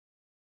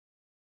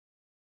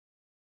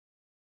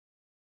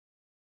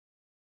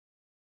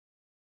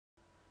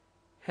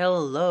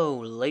Hello,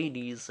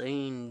 ladies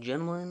and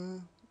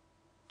gentlemen.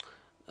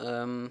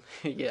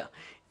 Yeah,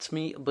 it's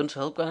me, Ubuntu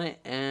Help Guy,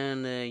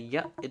 and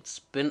yeah, it's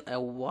been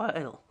a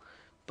while.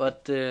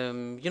 But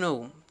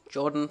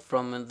Jordan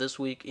from This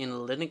Week in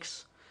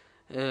Linux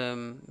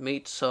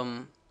made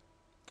some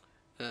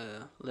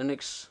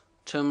Linux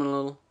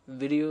terminal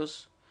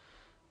videos,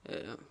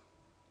 uh,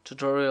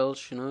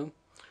 tutorials,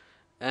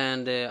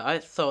 and I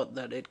thought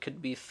that it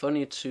could be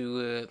funny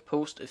to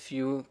post a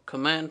few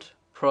command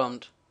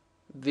prompt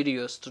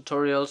videos,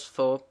 tutorials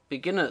for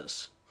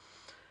beginners.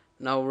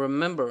 Now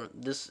remember,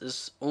 this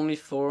is only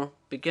for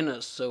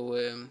beginners, so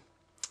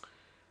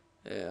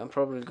I'm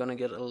probably gonna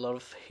get a lot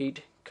of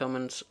hate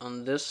comments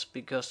on this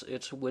because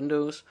it's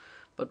Windows.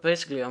 But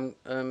basically,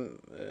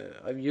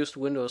 I've used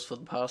Windows for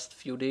the past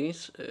few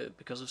days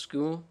because of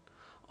school.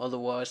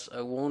 Otherwise,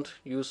 I won't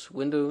use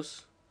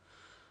Windows.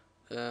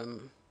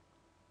 Um,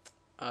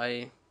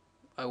 I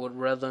I would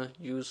rather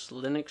use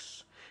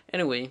Linux.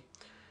 Anyway,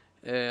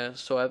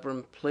 so I've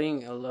been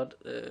playing a lot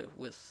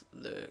with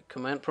the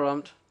command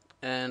prompt,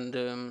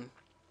 and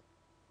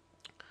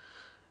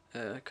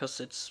because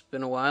it's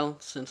been a while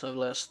since I've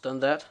last done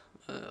that.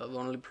 I've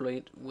only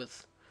played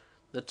with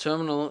the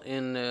terminal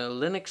in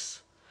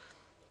Linux,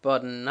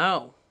 but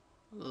now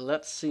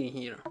let's see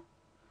here.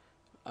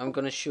 I'm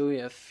gonna show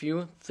you a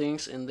few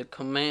things in the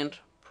command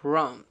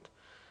prompt,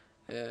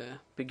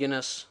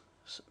 beginner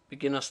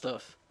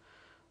stuff.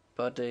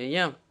 But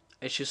yeah,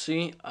 as you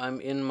see, I'm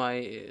in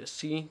my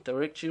C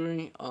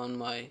directory on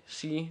my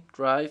C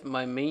drive,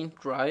 my main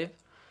drive.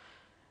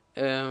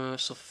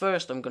 So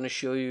first I'm gonna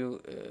show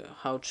you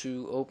how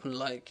to open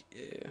like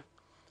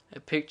a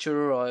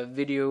picture or a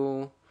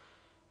video,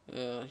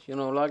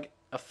 like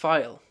a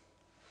file.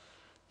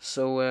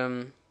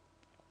 So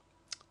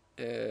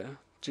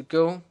to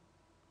go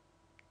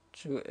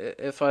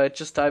to if I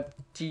just type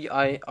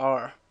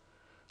dir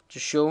to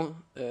show,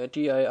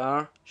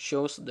 dir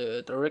shows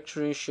the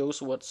directory,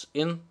 shows what's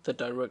in the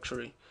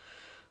directory.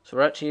 So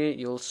right here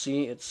you'll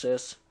see it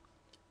says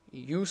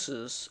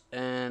uses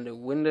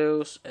and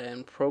Windows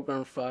and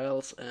program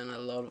files and a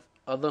lot of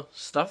other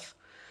stuff.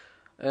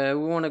 We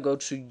want to go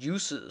to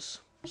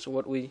uses. So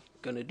what we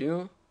gonna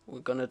do?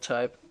 We're gonna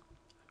type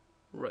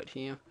right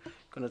here.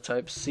 Gonna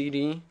type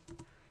cd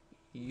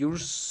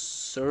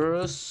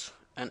users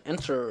and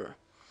enter.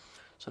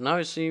 So now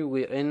you see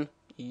we're in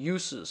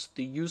uses,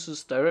 the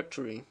uses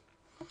directory,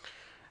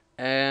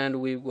 and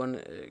we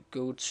want to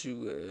go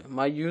to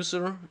my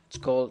user. It's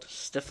called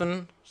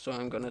Stefan. So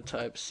I'm gonna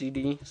type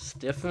cd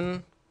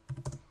Stefan.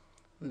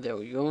 There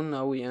we go.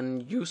 Now we're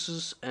in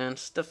uses and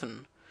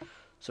Stefan.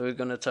 So we're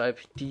gonna type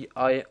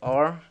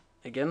dir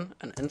again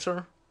and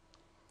enter.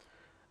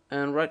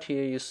 And right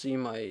here you see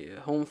my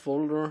home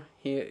folder.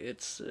 Here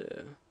it's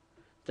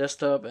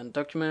desktop and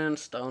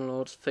documents,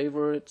 downloads,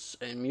 favorites,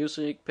 and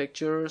music,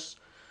 pictures.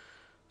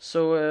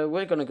 So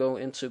we're gonna go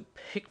into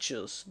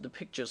pictures, the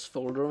pictures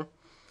folder.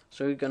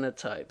 So we're gonna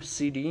type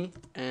cd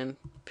and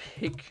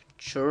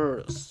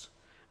pictures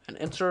and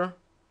enter.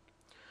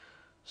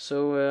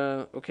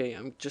 So okay,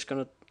 I'm just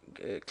gonna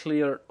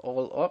clear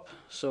all up.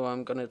 So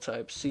I'm gonna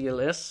type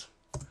cls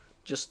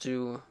just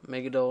to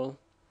make it all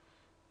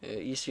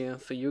easier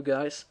for you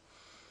guys.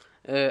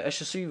 As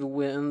you see,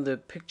 we're in the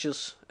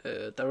pictures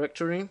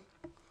directory.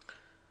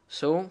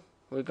 So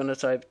we're gonna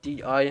type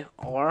dir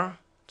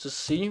to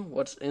see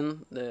what's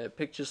in the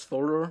pictures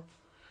folder.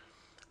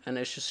 And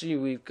as you see,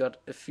 we've got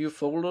a few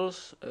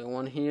folders.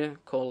 One here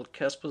called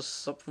Casper's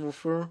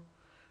Subwoofer,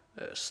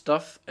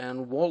 Stuff,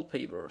 and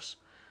Wallpapers.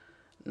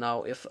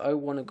 Now if I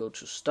want to go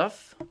to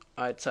stuff,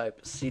 I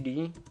type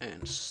cd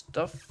and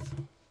stuff,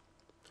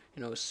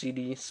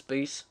 cd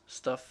space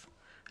stuff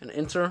and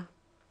enter.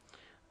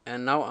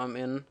 And now I'm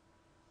in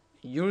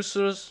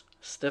users,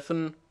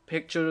 Stefan,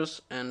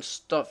 pictures, and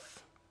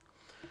stuff.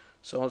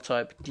 So I'll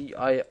type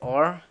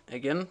dir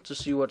again to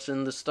see what's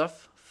in the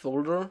stuff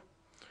folder.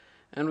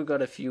 And we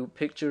got a few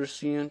pictures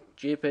here,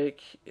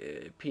 JPEG,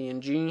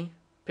 PNG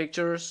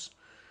pictures.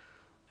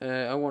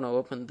 I want to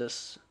open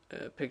this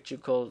picture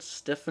called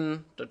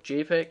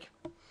Stefan.jpg.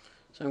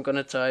 So I'm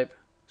gonna type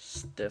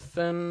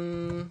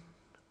Stefan.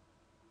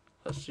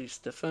 Let's see,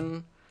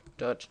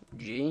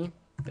 Stefan.jpg.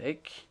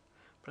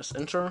 Press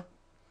enter,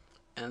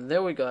 and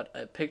there we got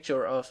a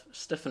picture of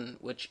Stefan,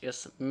 which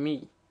is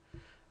me.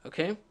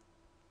 Okay.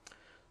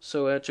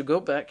 So to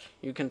go back,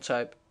 you can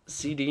type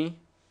cd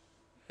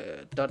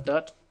dot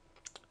dot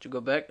to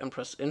go back and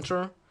press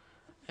enter.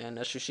 And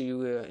as you see,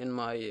 in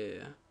my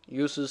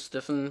uses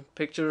Stefan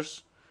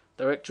pictures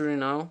directory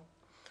now.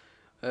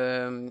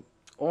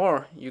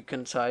 Or you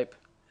can type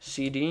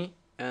cd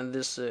and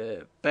this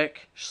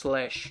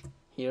backslash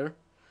here,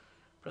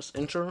 press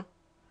enter,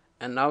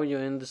 and now you're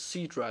in the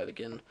C drive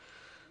again.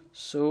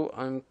 So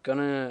I'm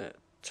gonna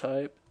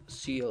type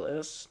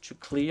cls to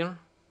clear.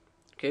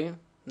 Okay,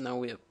 now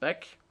we are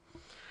back.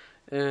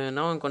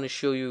 Now I'm gonna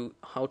show you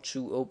how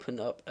to open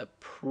up a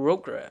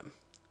program.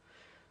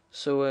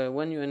 So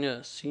when you're in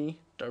your C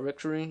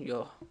directory,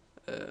 your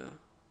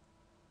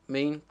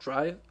main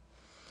drive,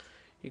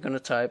 you're gonna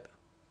type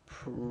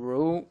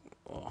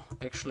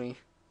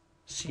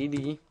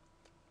cd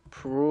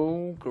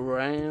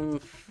program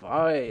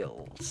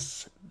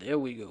files. There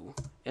we go.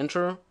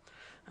 Enter,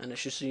 and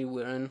as you see,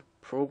 we're in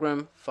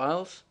program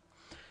files.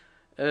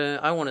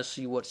 I want to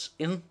see what's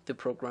in the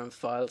program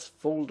files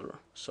folder,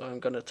 so I'm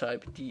gonna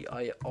type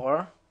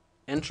dir,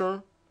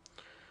 enter.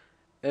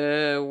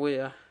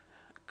 We're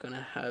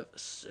gonna have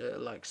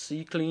like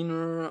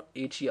CCleaner,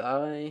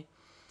 ATI,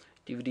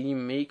 DVD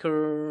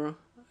maker,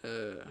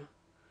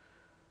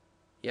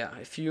 yeah,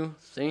 a few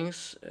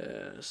things.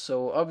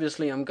 So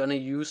obviously I'm gonna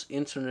use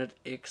Internet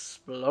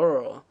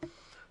Explorer,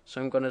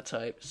 so I'm gonna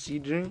type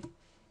cd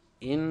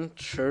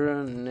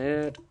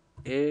Internet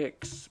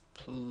Explorer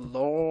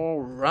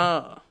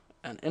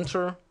and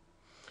enter.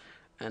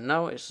 And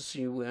now as you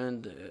see, we're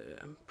in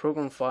the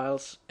program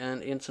files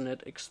and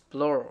Internet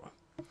Explorer.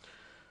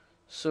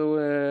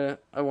 So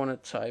I want to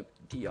type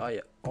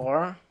dir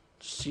to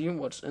see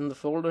what's in the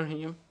folder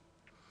here.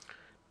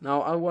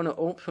 Now I want to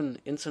open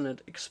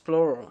Internet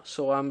Explorer,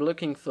 so I'm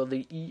looking for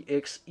the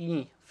exe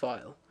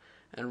file,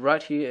 and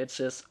right here it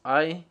says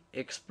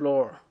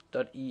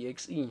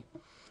iexplore.exe.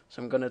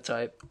 So I'm gonna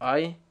type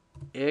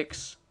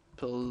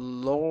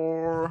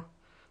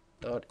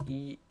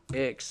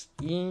iexplore.exe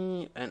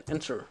and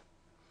enter,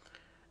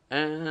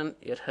 and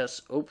it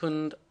has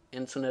opened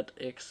Internet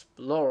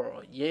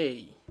Explorer.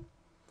 Yay!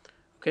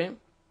 Okay,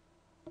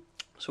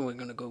 so we're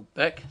gonna go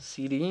back,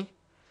 cd,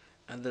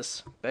 and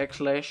this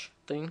backslash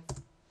thing.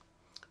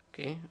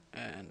 Okay,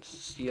 and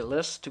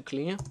CLS to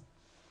clear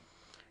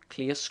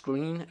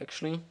screen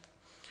actually.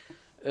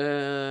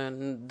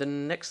 And the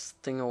next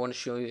thing I want to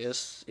show you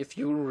is, if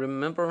you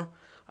remember,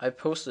 I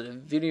posted a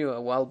video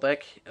a while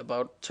back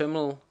about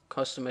terminal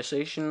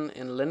customization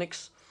in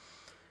Linux.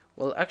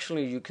 Well,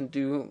 actually you can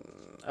do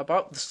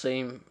about the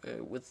same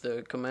with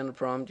the command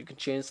prompt. You can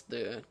change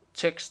the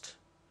text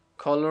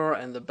color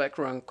and the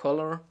background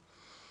color.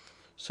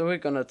 So we're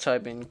gonna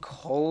type in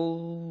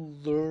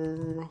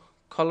color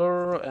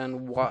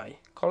and Y,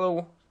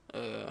 color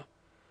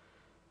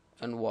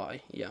and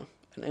Y, yeah,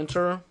 and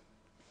enter.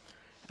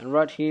 And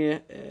right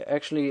here,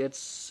 actually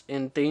it's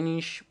in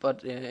Danish,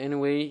 but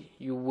anyway,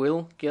 you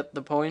will get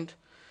the point.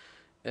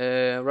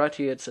 Right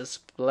here it says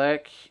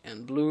black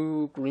and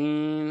blue,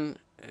 green,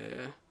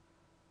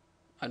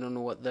 I don't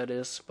know what that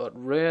is, but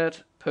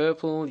red,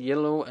 purple,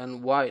 yellow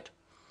and white,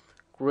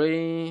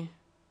 gray,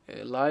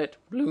 light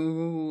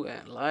blue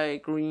and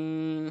light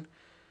green,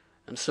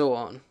 and so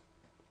on.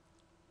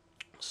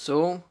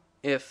 So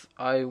if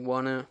I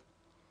wanna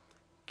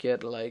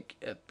get like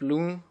a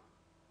blue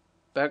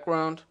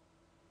background,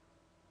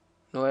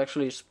 no,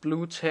 actually it's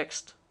blue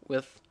text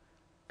with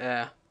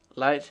a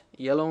light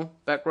yellow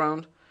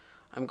background,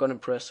 I'm gonna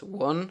press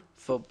 1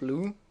 for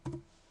blue,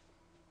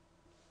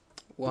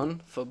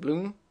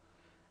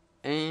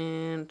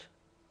 and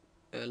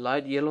a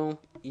light yellow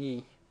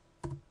E,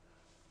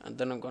 and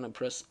then I'm gonna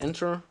press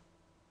enter.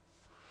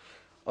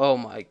 Oh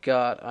my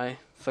god, I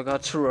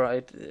forgot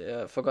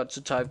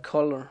to type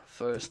color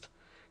first.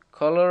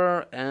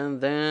 Color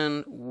and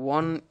then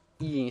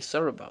 1E.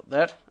 Sorry about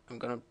that. I'm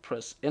gonna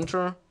press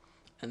enter,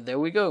 and there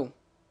we go.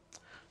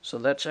 So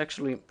that's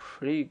actually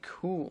pretty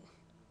cool.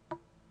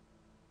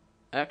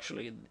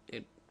 Actually,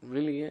 it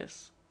really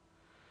is.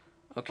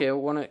 Okay, I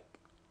wanna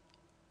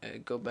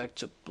go back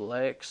to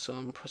black, so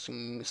I'm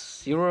pressing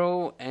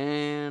 0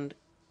 and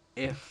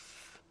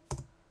F.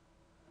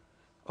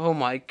 Oh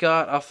my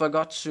god, I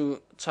forgot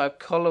to type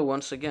color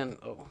once again.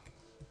 Oh,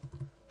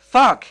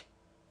 fuck!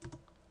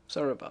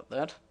 Sorry about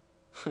that.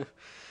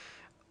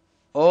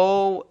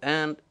 O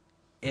and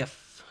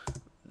F.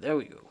 There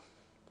we go.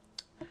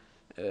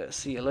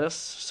 CLS.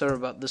 Sorry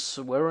about the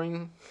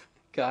swearing,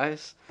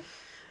 guys.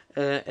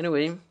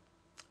 Anyway,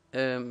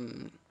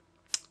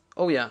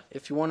 oh yeah,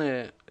 if you want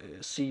to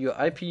see your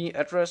IP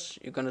address,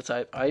 you're gonna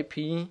type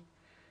IP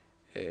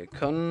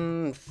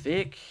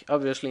config.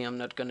 Obviously, I'm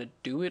not gonna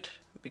do it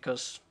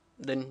because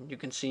then you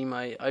can see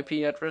my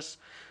IP address.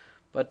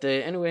 But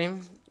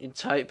anyway, you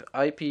type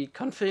IP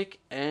config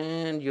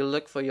and you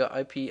look for your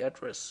IP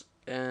address,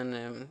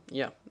 and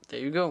yeah, there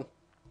you go.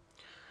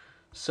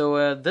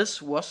 So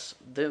this was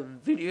the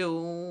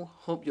video.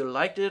 Hope you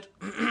liked it.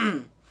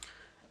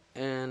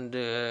 And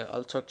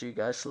I'll talk to you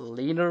guys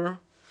later.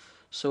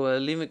 So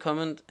leave a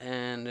comment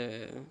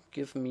and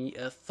give me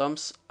a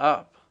thumbs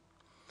up.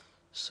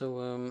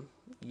 So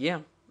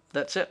yeah,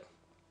 that's it.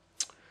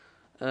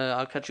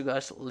 I'll catch you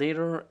guys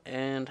later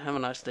and have a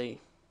nice day.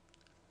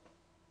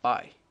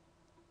 Bye.